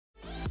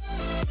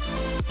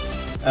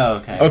Oh,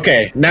 okay.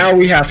 Okay, now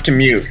we have to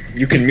mute.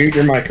 You can mute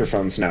your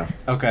microphones now.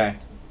 Okay.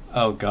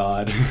 Oh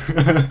god.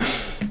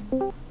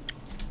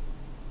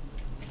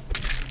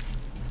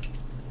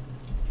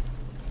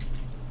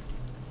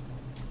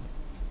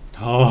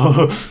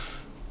 Oh.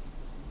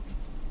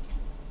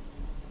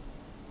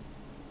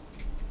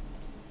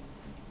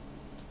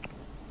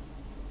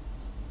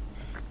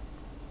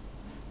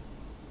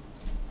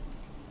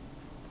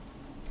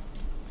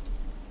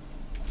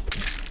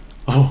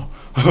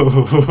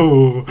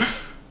 Oh.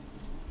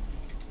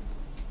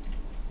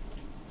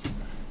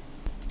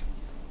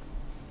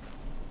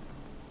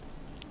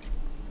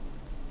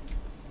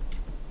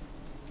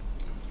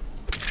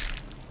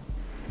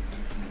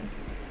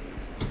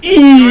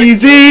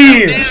 Easy!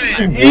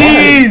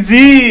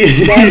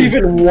 Easy! Not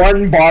even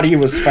one body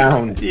was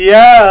found.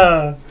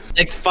 Yeah!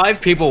 Like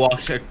 5 people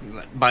walked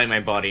by my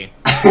body.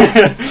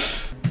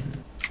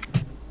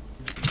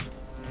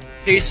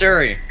 Hey,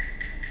 Suri.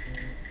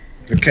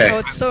 Okay. Oh,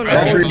 it's so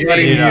nice.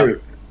 Everybody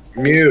mute.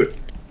 Mute.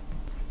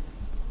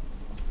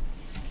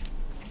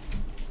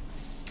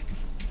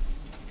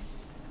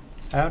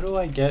 How do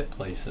I get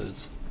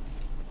places?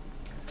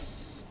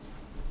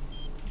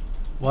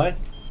 What?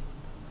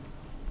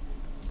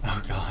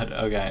 Oh god,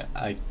 okay.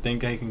 I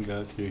think I can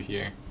go through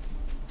here.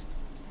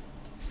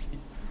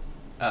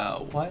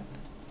 What?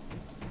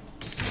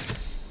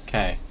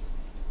 Okay.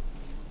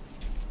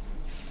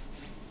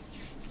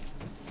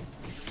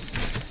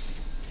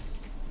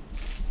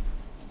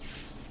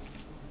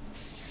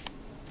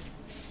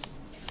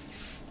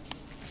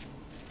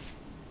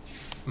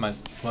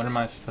 What am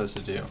I supposed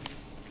to do?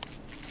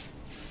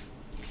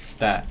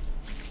 That.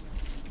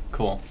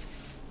 Cool.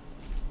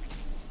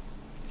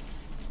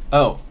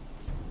 Oh.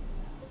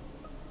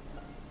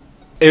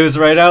 It was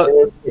right out.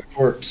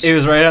 It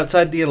was right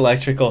outside the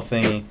electrical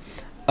thingy.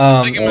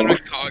 I think it might have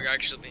been Cog,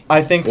 actually.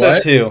 I think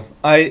What? so too.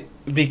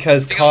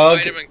 Because I think Cog. it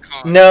might have been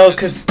Cog. No,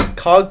 because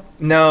Cog.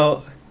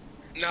 No.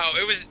 No,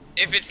 it was.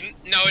 If it's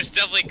no, it's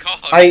definitely Cog.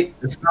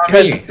 It's not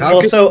me. How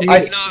Well, could so it be? I.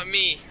 Not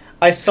me.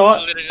 I saw.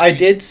 Literally. I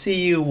did see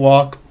you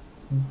walk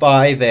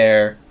by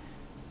there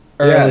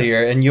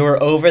earlier, and you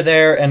were over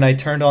there, and I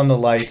turned on the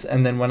lights,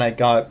 and then when I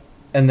got,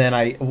 and then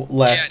I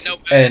left, Yeah, no,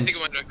 I and think it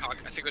might have been Cog.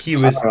 I think it was he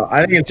Cog. was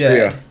I think it's dead.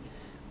 Rio.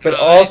 But No,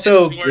 I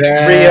also, swear to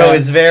God. Rio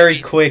is very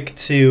quick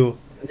to.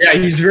 Yeah,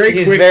 he's very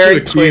He's quick very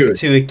to quick accuse.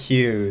 to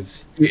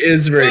accuse. He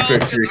is very Well,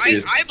 quick to 'cause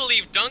accuse. I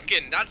believe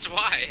Duncan. That's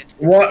why.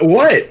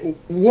 What?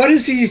 What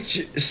has he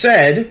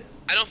said?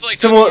 I don't feel like.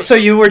 So, Duncan well, so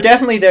you were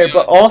definitely there,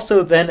 but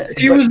also then. If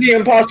he was the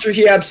imposter,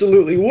 he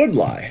absolutely would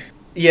lie.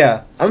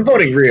 Yeah, I'm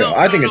voting Rio. No,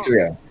 I think no, it's no.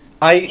 Rio.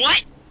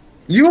 What?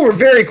 You were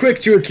very quick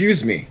to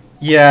accuse me.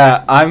 Yeah,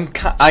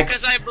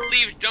 Because I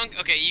believe Duncan.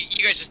 Okay,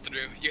 you guys just threw.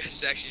 You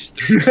guys actually just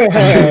threw.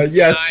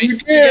 Yes, you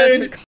Nice.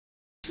 did.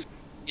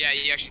 Yeah,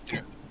 you actually threw.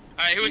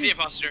 Alright, who was the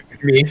imposter?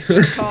 Me.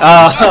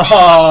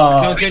 Oh.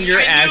 Duncan, you're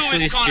I knew it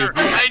actually was Connor.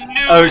 stupid. I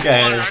knew it was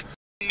Okay. Connor.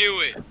 I knew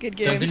it. Good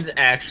game. Duncan's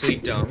actually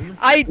dumb.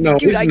 No,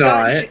 Dude, he's I not.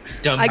 got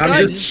Dumb. I got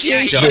I'm just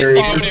chased very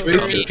by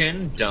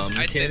Duncan, dumb.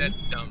 I'd say kid. that's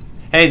dumb.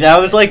 Hey, that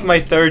was like my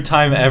 3rd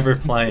time ever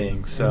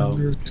playing,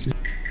 so.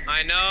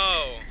 I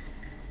know.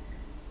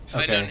 If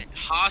I'd Okay. known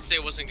Hase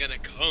wasn't gonna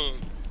come,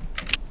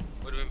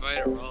 would have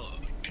invited Rollo.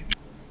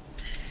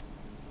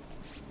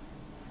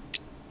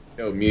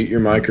 Yo, mute your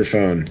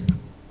microphone.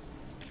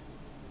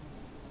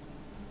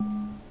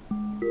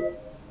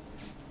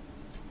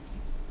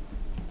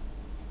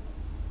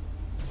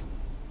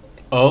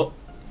 Oh,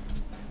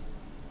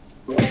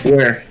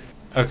 Where?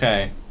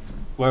 okay.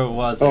 Where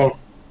was it? Oh,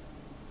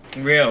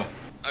 Real.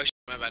 Oh shit,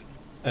 my bad.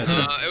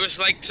 It's- It was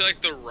like to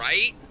like the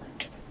right,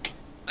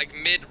 like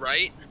mid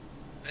right.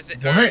 I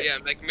think. What? Yeah,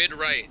 like mid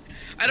right.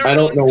 I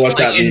don't know what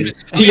that means.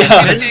 Yeah.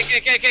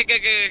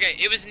 Okay.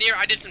 It was near.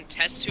 I did some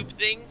test tube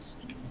things,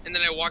 and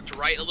then I walked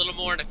right a little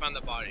more, and I found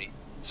the body.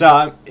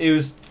 So it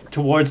was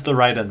towards the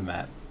right of the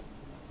map.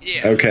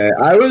 Yeah. okay.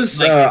 I was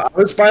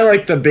by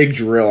like the big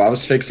drill. I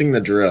was fixing the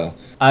drill.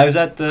 I was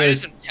at I did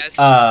the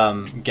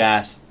some tests.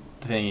 gas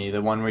thingy,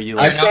 the one where you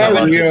I like saw come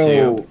up the tube.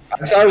 Rio.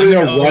 I saw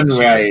Rio run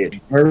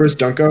right. Where was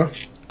Dunko?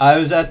 I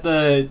was at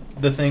the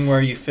thing where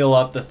you fill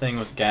up the thing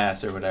with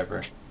gas or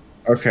whatever.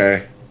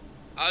 Okay.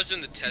 I was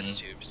in the test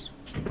tubes,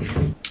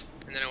 and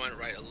then I went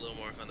right a little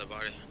more and found the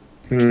body.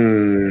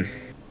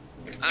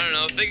 I don't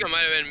know. I think it might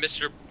have been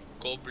Mr.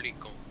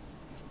 Golbrico.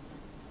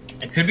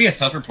 It could be a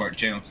self-report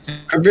too.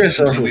 Could be a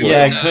self-report.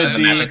 Yeah, it No, could I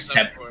be. don't think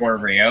Except so. for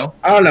Rio.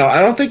 I don't know.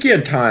 I don't think he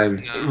had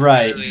time. No,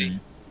 Right. literally.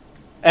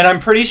 And I'm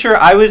pretty sure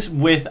I was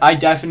with. I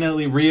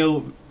definitely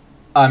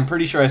I'm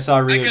pretty sure I saw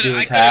Rio do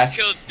a task,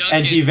 killed Duncan.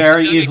 and he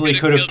very Duncan easily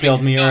could've could have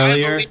killed me No,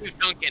 earlier. I believe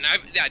Duncan.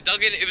 Yeah,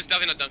 Duncan. It was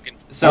definitely not Duncan.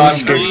 So I'm I'm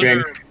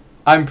skipping.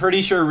 I'm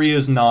pretty sure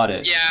Rio's not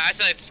it. Yeah, I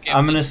said skip.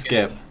 I'm gonna Let's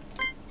skip.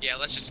 Yeah,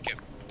 let's just skip.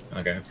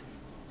 Okay.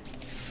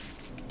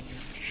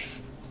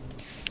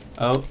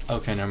 Oh,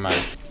 okay, never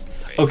mind.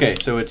 Okay,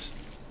 so it's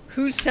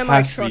Whose Has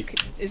semi to be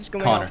truck is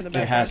going Connor. off in the It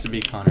background? has to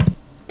be Connor.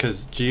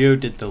 Because Gio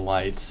did the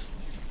lights,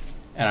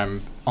 and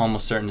I'm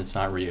almost certain it's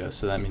not Rio,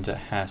 so that means it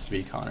has to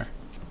be Connor.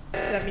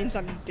 That means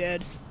I'm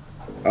dead.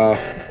 Oh.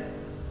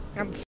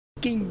 I'm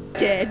fucking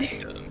dead.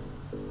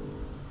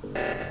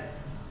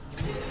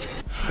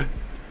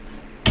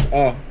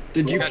 Oh,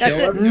 did you That's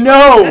kill it. him?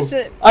 No! That's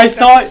it. I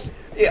thought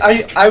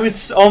I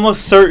was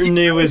almost certain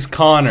it was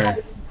Connor.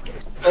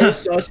 Oh,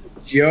 sausage,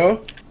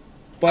 yo.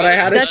 But I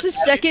had That's the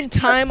second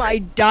time I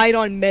died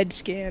on med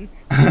scan.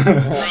 Bro,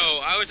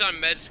 I was on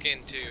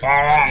medscan too.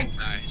 I didn't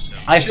die, so.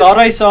 I thought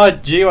I saw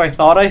Gio. I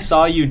thought I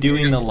saw you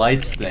doing the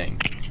lights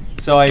thing.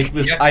 So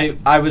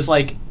I was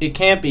like, it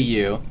can't be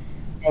you.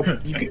 Oh,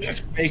 you can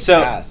just fake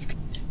So- tasks.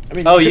 I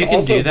mean, Oh, you can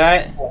also do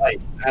that?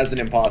 light as an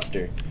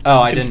imposter. Oh,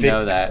 I You can didn't fake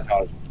know that.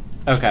 tasks.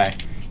 Okay,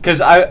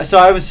 because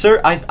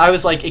I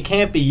was like, it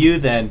can't be you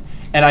then,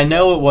 and I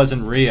know it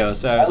wasn't Rio,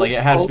 so I was like,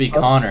 it has to be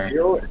Connor.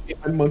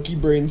 My monkey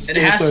brain It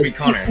still has to said, be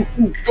Connor.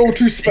 Go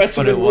to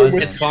specimen But it room wasn't.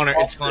 with It's Connor.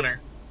 It's Connor.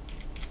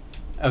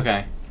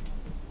 Okay.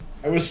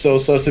 I was so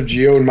sus of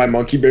Geo, and my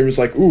monkey brain was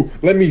like, ooh,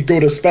 let me go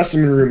to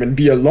specimen room and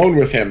be alone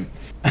with him.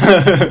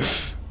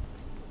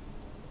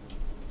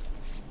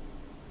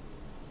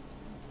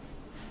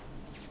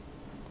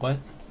 What?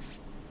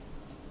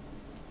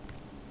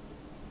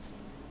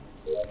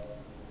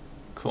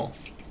 Cool.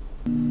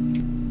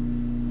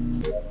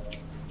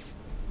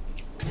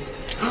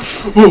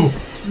 Oh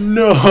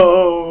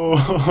no!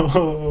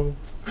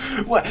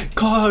 What?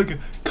 Cog,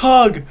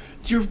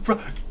 you're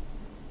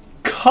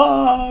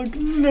Cog,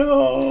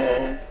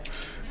 no!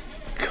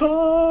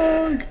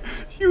 Cog,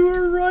 you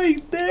were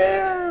right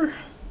there.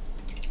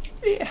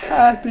 It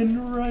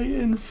happened right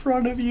in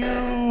front of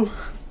you.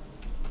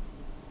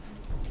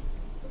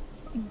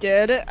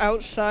 Dead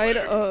outside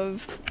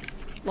of,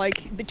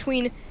 like,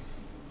 between,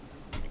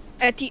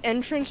 at the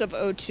entrance of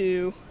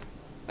O2,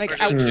 like,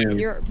 Where's out, O2?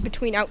 near,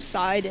 between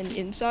outside and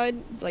inside,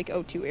 like,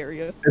 O2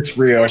 area. It's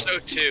Rio. Where's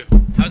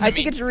O2? How's it I me?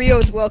 think it's Rio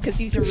as well, because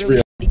he's a It's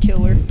really shitty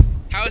killer.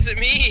 How is it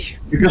me?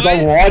 Because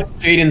I watched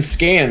Jaden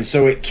scan,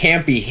 so it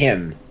can't be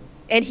him.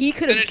 And he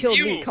could Then have it's killed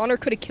you. me. Connor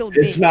could have killed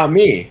It's me. not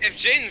me. If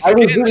Jaden's I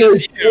was skin literally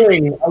is you.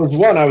 chilling.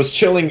 I was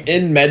chilling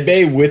in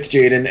medbay with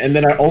Jaden, and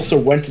then I also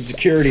went to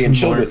security and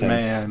chilled Smart with him.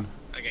 man.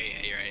 Okay,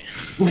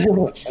 yeah, you're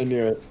right. I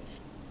knew it.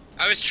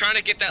 I was trying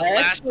to get that I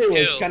last actually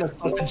was kill. kind of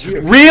sus of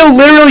Geo. Rio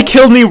literally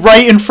killed me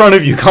right in front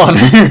of you,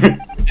 Connor.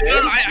 No,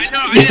 I know.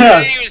 I Yeah.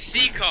 didn't even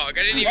see Cog.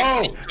 I didn't even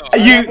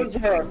Oh. see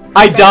Cog.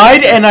 I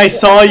died and I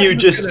saw you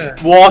just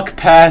walk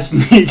past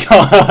me, I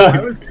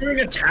Cog. was doing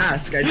a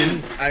task. I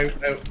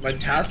didn't. My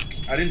task.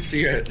 I didn't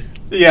see it.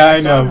 Yeah,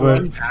 I saw know,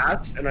 one but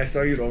pass, and I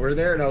saw you over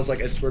there, and I was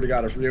like, I swear to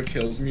God, if Rio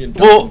kills me and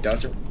Well-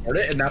 doesn't report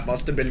it, and that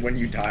must have been when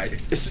you died.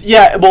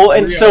 yeah, well,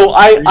 and Rio, so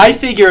I Rio.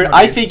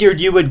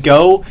 figured you would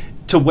go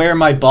to where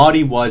my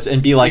body was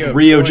and be like, Rio,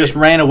 Rio boy. just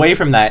ran away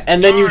from that,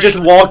 and then you Sorry, just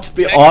I'm walked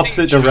the protecting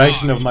opposite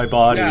direction Josh. of my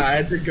body. Yeah, I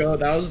had to go.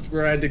 That was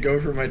where I had to go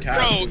for my task.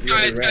 Bro, was the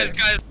other guys.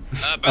 way.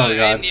 By Oh, the way,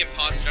 God. I'm the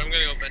imposter. I'm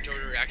gonna go vent over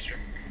to reactor.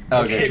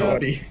 Okay, cool.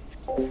 buddy.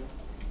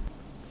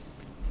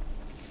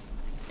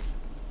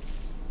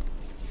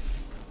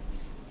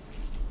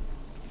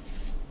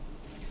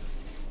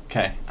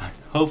 Okay,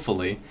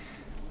 hopefully,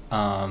 if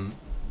I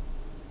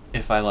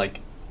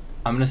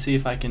I'm gonna see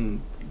if I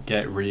can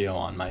get Rio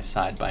on my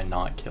side by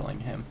not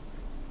killing him,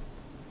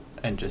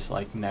 and just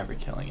never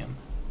killing him.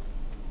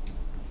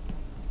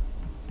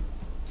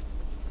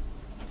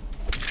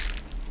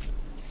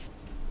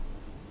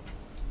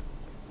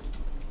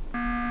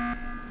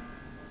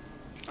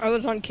 I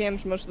was on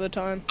cams most of the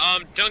time.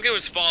 Duncan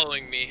was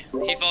following me.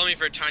 He followed me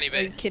for a tiny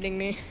Are you bit. kidding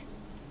me?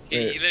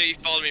 He literally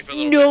followed me for a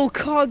little No,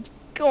 Cog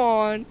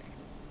gone.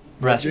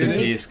 Rest in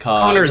Really? peace,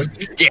 Cog. Connor's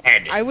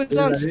dead. I was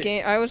on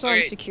scan. I was on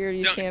Okay,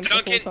 security Dun- cams the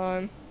whole Duncan-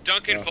 time. bit.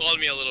 Duncan followed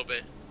me a little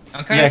bit.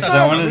 I'm Yeah, kind of 'cause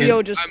I wanted to-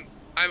 Rio just.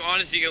 I'm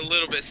honestly a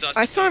little bit sus.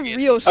 I of saw Duncan.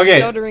 Rio Okay.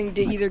 stuttering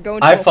to either go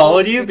into. I a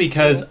followed hole you or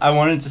because kill. I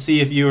wanted to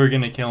see if you were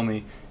gonna kill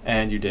me,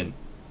 and you didn't.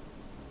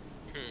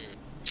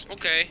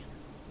 Okay,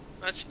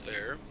 that's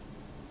fair.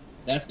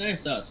 That's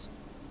nice, sus.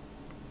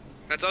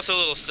 That's also a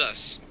little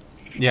sus.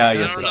 Yeah, I I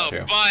guess don't that's know,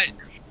 true.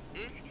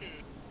 but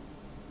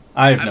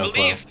I have I no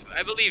clue.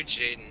 believe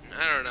Jaden.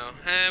 I don't know.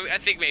 I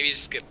think maybe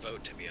just skip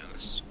vote, to be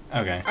honest.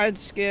 Okay. I'd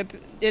skip.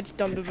 It's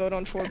dumb to vote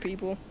on 4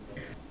 people.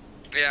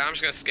 Yeah, I'm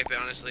just gonna skip it,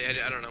 honestly. I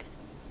don't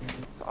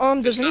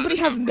know. Does It's not- anybody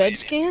it's have not med great.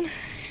 scan?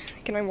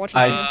 Can I watch it?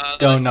 I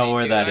don't let's know see,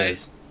 where do that I-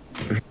 is.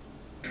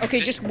 Okay,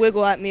 just- just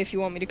wiggle at me if you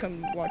want me to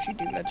come watch you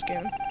do med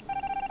scan.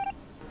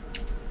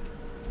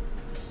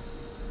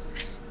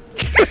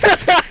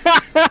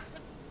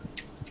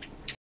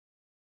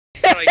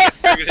 How do I get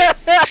through this?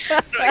 How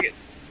do I get-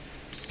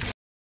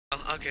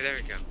 Oh, okay, there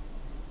we go.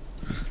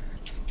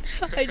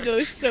 I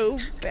know so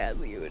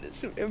badly when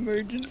it's an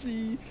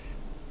emergency.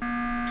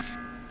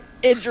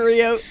 It's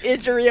Rio.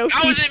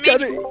 How He is it me?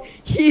 stuttered.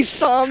 He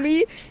saw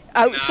me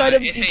outside Nah,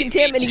 of it ain't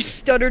decontam me. and he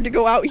stuttered to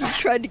go out. He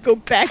tried to go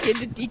back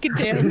into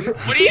decontam.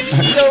 What do you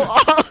So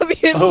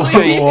obviously. Oh,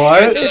 Wait,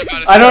 what? it's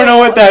about to I don't know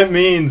what start. that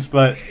means,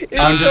 but It's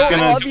I'm just so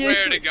gonna. I obvious.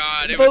 swear to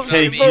God, it Vote- was not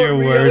Take me. vote your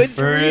Rio, word it's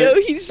for Rio.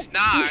 it. He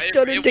Nah,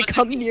 stuttered it to wasn't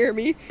come me. near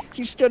me.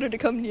 He stuttered to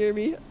come near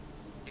me.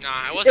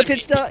 Nah, it wasn't If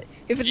it's me.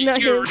 not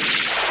him, You're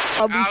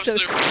I'll be so.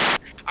 absolute-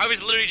 I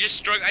was literally just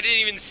struck. I didn't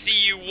even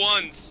see you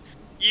once.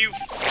 You.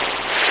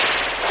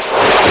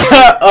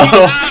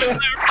 Oh.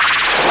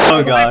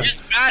 Oh god. I'm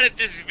just bad at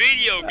this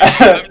video.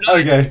 I'm not,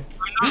 Okay.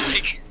 I'm not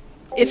like.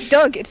 It's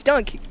Dunk. It's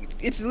Dunk.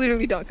 It's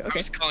literally Dunk. I Okay.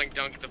 was calling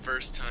Dunk the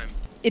first time.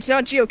 It's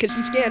not Geo because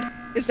he's scanned.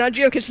 It's not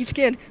Geo because he's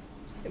scanned.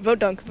 Vote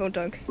Dunk. Vote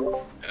Dunk.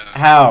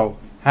 How?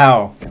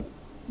 How?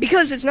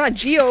 Because it's not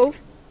Geo,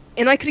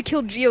 and I could have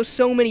killed Geo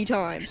so many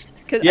times.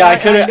 Yeah, I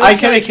could know have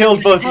it's not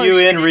killed both punch. you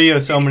and Rio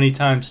so many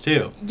times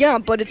too. Yeah,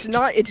 but it's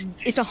not. It's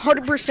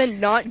 100%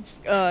 not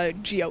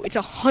Geo. It's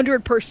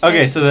 100%.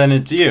 Okay, so then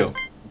it's you.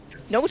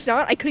 No, it's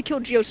not. I could have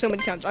killed Geo so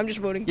many times. I'm just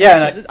voting. Yeah,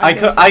 Dunk and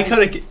because I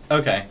could have.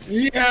 Okay.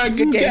 Yeah, Good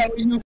you game. get what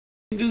you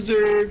f***ing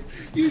deserve.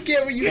 You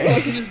get what you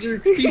fucking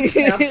deserve. He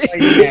snapped my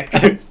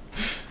neck.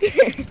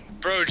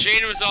 Bro,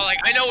 Jane was all like,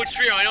 I know it's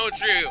real, I know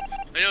it's real,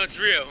 I know it's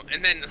real.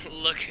 And then,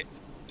 look, it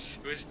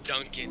was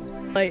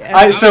Duncan. Like,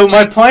 So was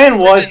my like, plan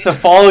was listen. to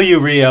follow you,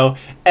 Rio,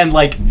 and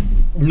like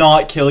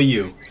not kill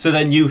you. So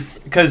then you,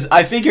 because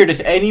I figured if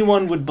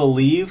anyone would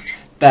believe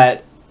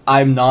that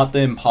I'm not the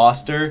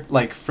imposter,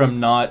 like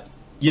from not,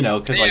 you know,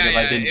 because like Yeah, if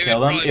I yeah, didn't it kill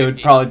would them, probably it would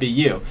be- probably be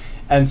you.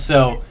 And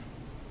so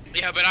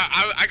Yeah, but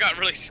I got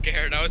really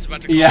scared. I was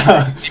about to call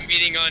Yeah. a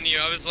meeting on you.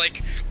 I was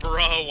like,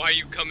 bro, why are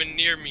you coming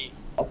near me?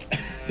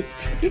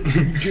 You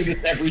do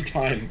this every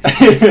time.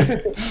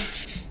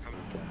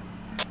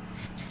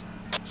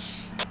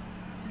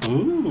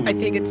 Ooh. I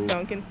think it's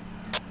Duncan.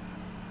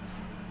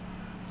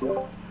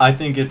 I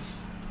think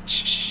it's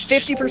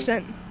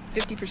 50%.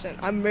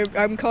 50%.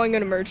 I'm calling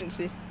an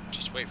emergency.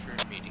 Just wait for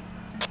a meeting.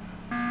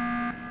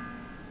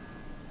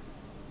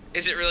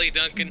 Is it really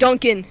Duncan?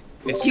 Duncan,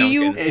 It's do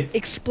you Duncan.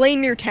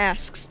 explain your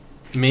tasks?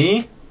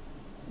 me.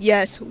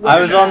 Yes.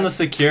 I was on the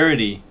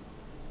security.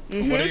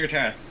 Mhm. What are your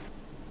tasks?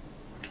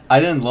 I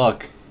didn't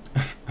look.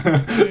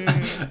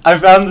 I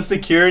found the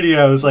security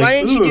and I was like, Why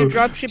didn't you ooh, do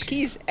dropship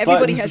keys?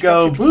 Everybody buttons has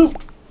go dropship keys.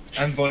 boop.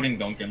 I'm voting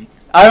Duncan.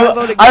 I'm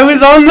voting I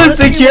was on the What would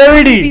we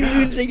security. be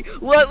losing?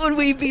 What would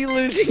we be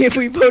losing if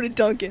we voted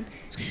Duncan?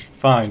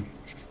 Fine.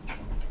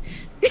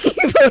 He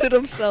voted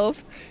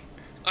himself.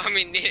 I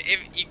mean, if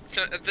you,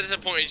 at this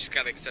point, you just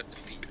gotta accept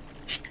defeat.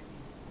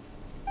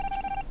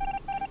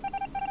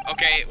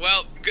 Okay,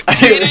 well,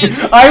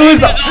 Jaden, I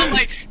was-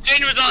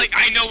 Jaden was all like,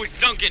 I know it's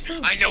Duncan.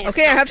 I know. It's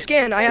Okay, I have Duncan."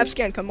 scan. I have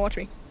scan. Come watch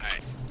me.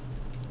 Alright.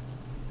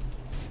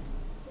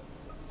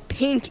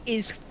 Pink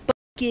is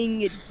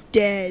fucking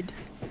dead.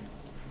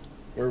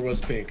 Where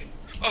was Pink?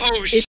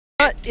 Oh shit.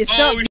 It's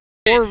Oh,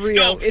 not or real.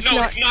 No, It's no,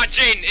 not. it's not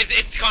Jaden.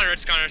 It's Connor.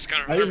 It's Connor. It's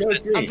Connor. I didn't know 100%.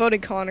 it's me. I'm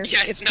voting Connor.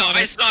 Yes, it's no, Connor.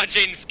 I saw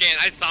Jaden scan.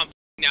 I saw him.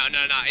 No.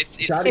 It's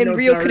Shotty And knows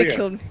Rio not could have Rio.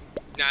 killed me.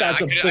 nah,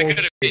 That's I a could have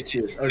bullshit been.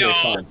 cheers. Okay, No.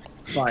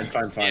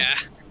 fine. Yeah.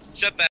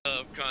 Shut that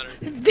up,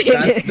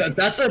 Connor.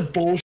 That's a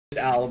bullshit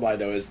alibi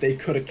though. Is they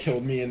could have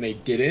killed me and they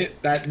didn't.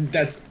 That's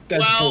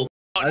Well, bull.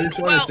 I just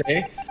want well, to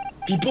say,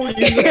 people use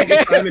it all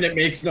the time and it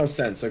makes no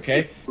sense.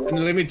 Okay,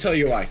 and let me tell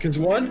you why. Cause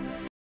one,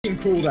 f***ing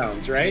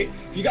cooldowns, right?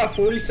 If you got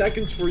 40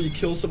 seconds before you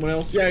kill someone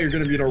else, yeah, you're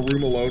gonna be in a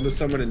room alone with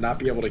someone and not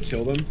be able to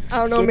kill them. I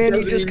don't know, So it man. You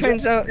doesn't just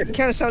even-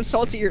 kind of sound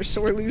salty. You're a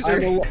sore loser.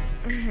 I'm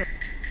a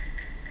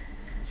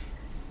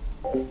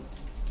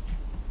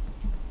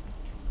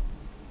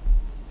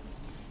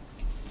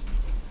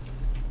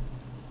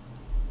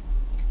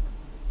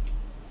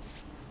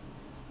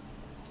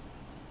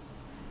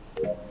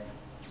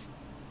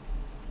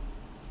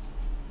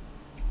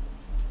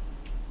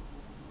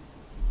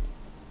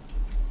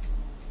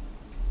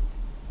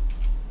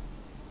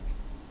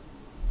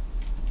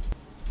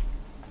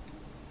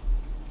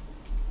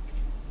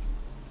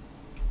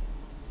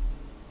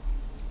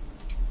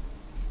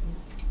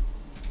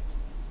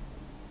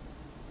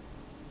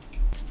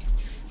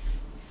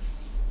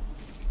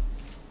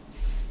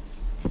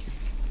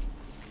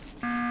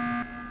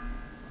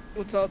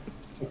What's up?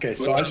 Okay,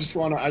 so I just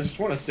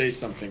wanna say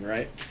something,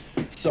 right?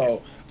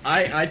 So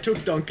I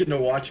took Duncan to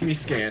watch me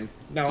scan.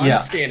 Now I'm Yeah.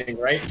 scanning,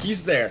 right?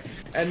 He's there.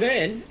 And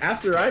then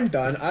after I'm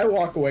done, I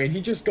walk away and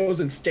he just goes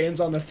and stands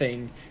on the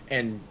thing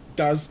and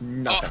does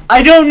nothing.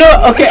 I don't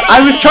know. Okay,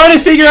 I was trying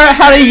to figure out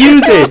how to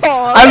use it.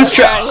 I was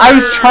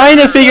trying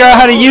to figure out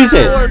how to use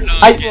it.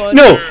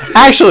 No,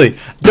 actually,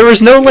 there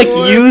was no like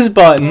use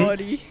button.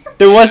 Buddy.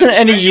 There wasn't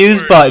any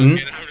use button.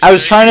 I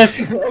was trying to.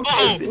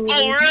 Oh,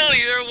 really?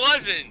 There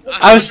wasn't.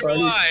 I was-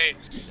 Why?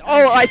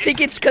 Oh, I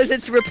think it's because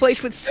it's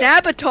replaced with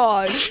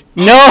sabotage.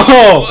 No.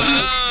 Whoa.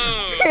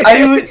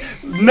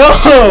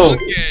 No.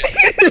 Okay.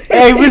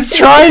 I was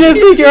trying to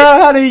figure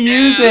out how to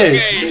use it.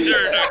 Okay,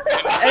 sure.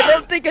 I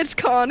don't think it's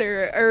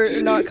Connor or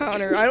not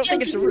Connor. I don't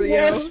think it's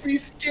Rio. Watch me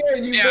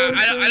scan, you Yeah, guys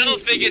I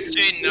don't think it's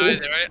Jaden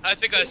either. I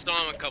think I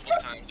saw him a couple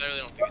times. I really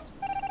don't think it's.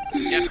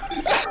 Yeah.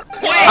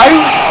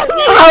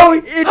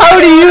 How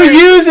do you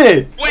use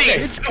it? Wait.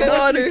 It's Come watch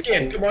Connor. me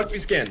scan. Come watch me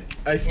scan.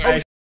 It's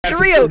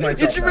Rio.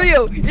 It's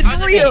Rio.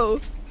 It's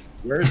Rio.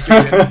 Where's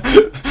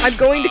Jaden? I'm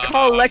going to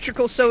call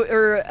electrical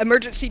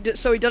emergency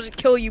so he doesn't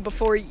kill you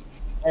before he.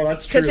 Oh,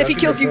 that's true. Because if he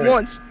that's a kills good you point.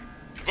 once,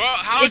 Bro,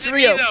 how It's is it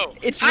Rio. me though?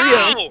 It's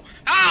how? Rio.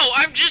 How?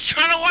 I'm just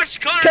trying to watch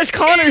Connor. Cause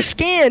Connor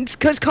scans.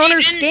 Cause Connor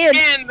He didn't scans.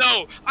 scan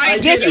though.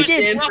 Yes, he did.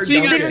 did. He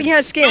Duncan. literally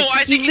had scans. No, I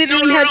He think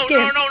literally had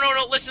scans.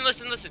 No. Listen.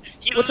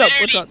 He What's up?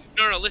 literally- What's up?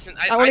 No, listen.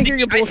 I wanna hear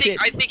your bullshit.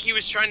 I think he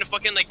was trying to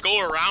fucking like go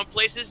around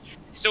places,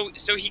 so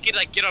he could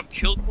like get off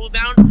kill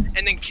cooldown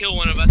and then kill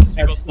one of us as we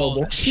That's both so fall.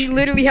 bullshit. He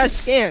literally has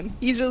scan.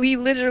 He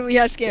literally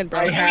has scan, bro.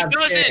 I have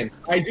Listen. scan.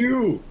 I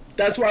do.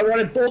 That's why I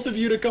wanted both of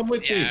you to come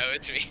with me. Yeah,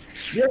 it's me.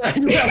 Yeah, fuck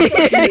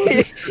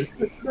you.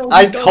 No,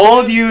 I he doesn't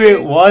told have you scan.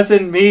 it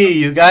wasn't me.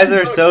 You guys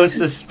are so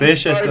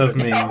suspicious Sorry, of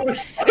but me. that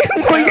was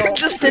Well, you're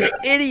just an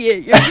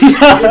idiot. You're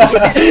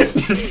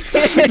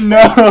just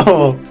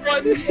No.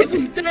 It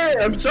wasn't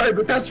there. I'm sorry,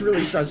 but that's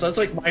really sus. That's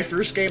like my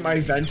first game I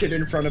vented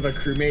in front of a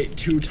crewmate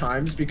 2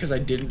 times because I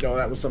didn't know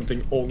that was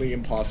something only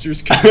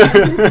imposters could do.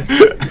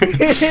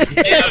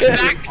 Yeah,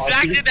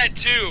 Zach did that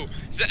too.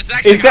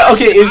 Zach's Is like, there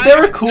okay? Is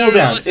there a no,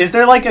 cooldown? listen. Is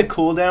there like a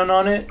cooldown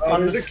on it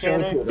on the There's a kill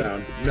scanner?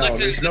 cooldown. No, Listen,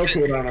 there's no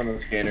listen. cooldown on the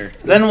scanner.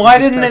 Then why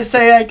didn't it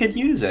say I could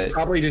use it?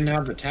 Probably didn't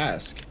have the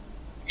task.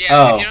 Yeah,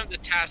 Oh. you don't have the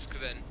task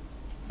then.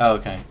 Oh,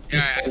 okay.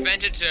 Yeah, I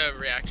vented to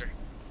reactor.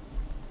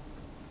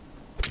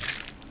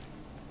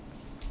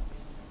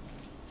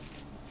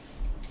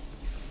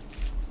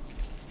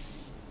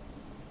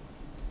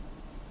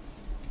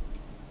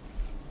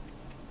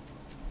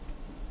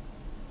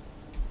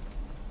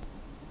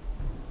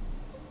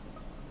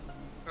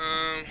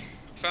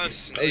 Found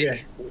Snake.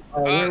 Okay.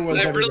 Where was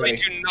I really everybody?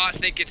 do not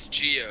think it's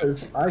Geo.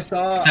 'Cause I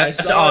saw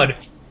That's odd.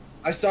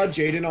 I saw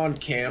Jaden on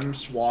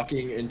cams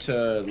walking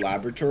into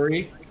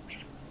laboratory,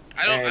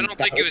 I don't and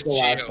think it was that was the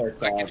last Geo. I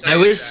saw. I can tell I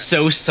you was that.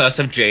 so sus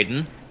of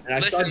Jaden. and I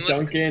Listen, saw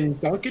Duncan.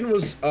 Duncan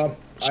was up.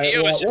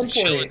 Geo was at one just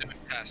chilling point doing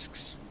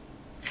tasks.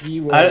 he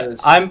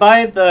was. I'm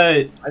by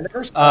the. I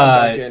never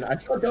saw Duncan. I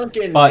saw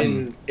Duncan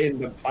button.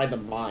 by the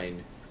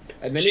mine,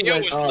 and then he Geo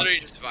went was up. literally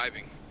just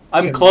vibing.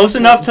 I'm and close he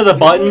enough to the went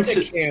button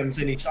to cams,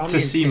 and he saw me to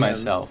in see cams,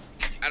 myself.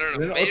 I don't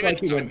And then know. it looked Maybe like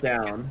he went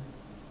down.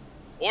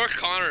 Or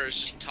Connor is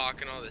just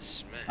talking all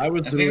this smack. I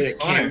was I think literally it's at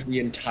cams Connor. the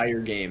entire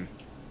game.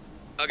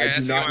 Okay, I do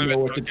think not might know have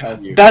what to been tell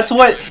Duncan. you.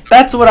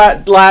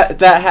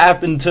 That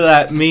happened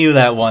to me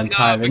that one No,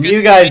 time, and because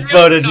you guys Geo-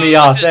 voted no, me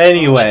off listen,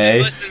 anyway.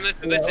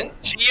 Listen.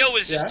 Geo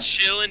was just Yeah?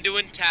 chilling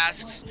doing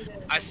tasks.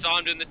 I saw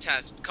him doing the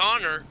task.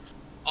 Connor,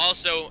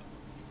 also,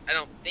 I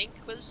don't think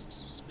was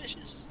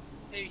suspicious.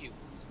 Maybe he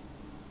was.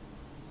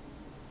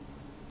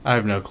 I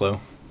have no clue.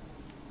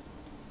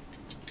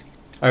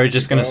 Are we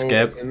just gonna So,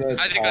 skip? in the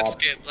I think top- let's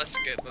skip. Let's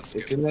skip.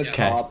 It's in the Yeah.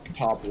 top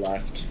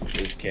left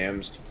is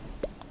cams.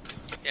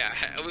 Yeah,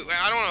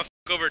 I don't want to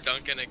fuck over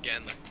Duncan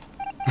again.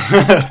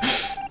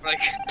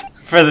 Like,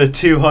 For the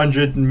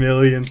 200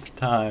 millionth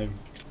time.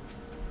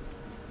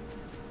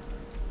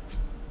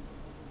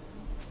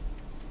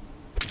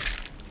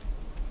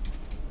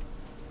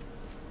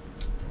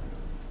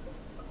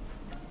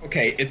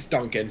 Okay, it's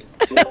Duncan.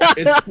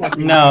 It's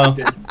fucking No.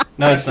 Duncan.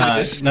 No, it's Yes, it not.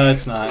 is. No,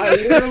 it's I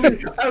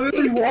not.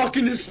 literally walk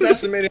into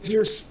specimen as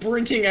you're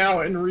sprinting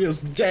out and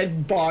Rio's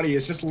dead body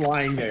is just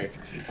lying there.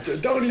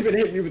 Don't even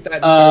hit me with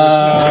that.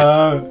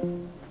 No, it's not.